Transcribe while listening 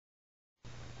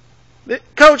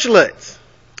Coach Lutz,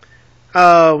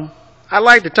 I'd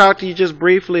like to talk to you just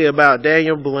briefly about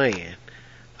Daniel Bland.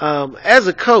 As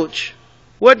a coach,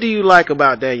 what do you like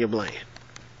about Daniel Bland?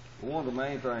 Well, one of the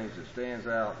main things that stands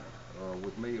out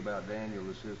with me about Daniel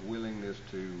is his willingness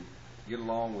to get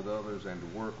along with others and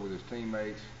to work with his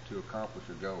teammates to accomplish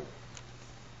a goal.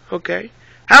 Okay.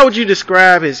 How would you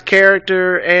describe his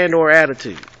character and or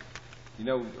attitude? You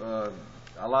know,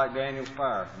 I like Daniel's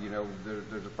fire. You know,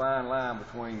 there's a fine line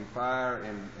between fire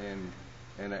and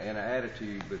an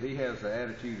attitude, but he has the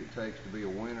attitude it takes to be a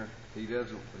winner. He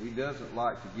doesn't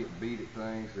like to get beat at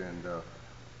things, and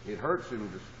it hurts him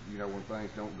when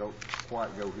things don't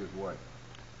quite go his way.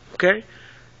 Okay.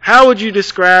 How would you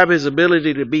describe his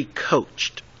ability to be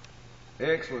coached?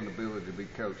 Excellent ability to be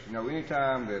coached. You know,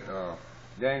 anytime that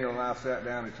Daniel and I sat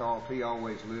down and talked, he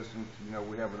always listened. You know,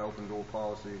 we have an open door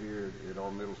policy here at our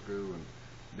middle school, and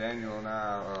Daniel and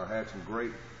I had some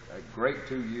great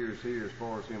 2 years here as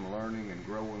far as him learning and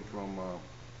growing from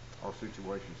our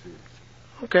situations here.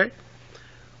 Okay.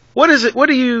 What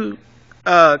do you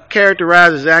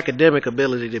characterize his academic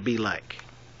ability to be like?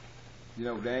 You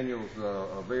know, Daniel's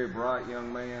a very bright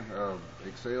young man,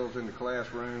 excels in the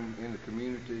classroom, in the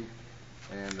community,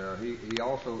 and he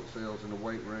also excels in the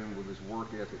weight room with his work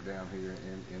ethic down here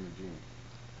in the gym.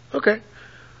 Okay.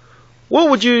 What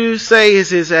would you say is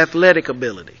his athletic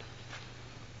ability?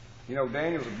 You know,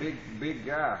 Daniel's a big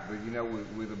guy, but you know,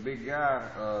 with a big guy,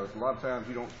 a lot of times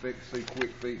you don't expect to see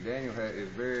quick feet. Daniel is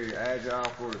very agile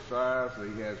for his size.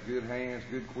 He has good hands,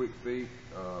 good quick feet,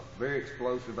 very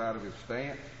explosive out of his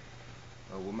stance.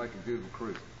 Will make a good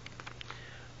recruit.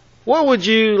 What would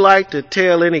you like to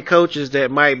tell any coaches that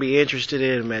might be interested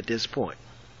in him at this point?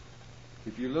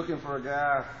 If you're looking for a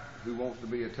guy who wants to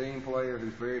be a team player,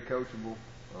 who's very coachable,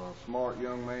 smart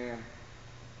young man,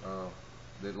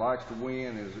 that likes to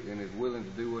win and is willing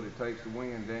to do what it takes to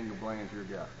win, Daniel Bland's your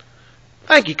guy.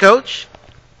 Thank you, Coach.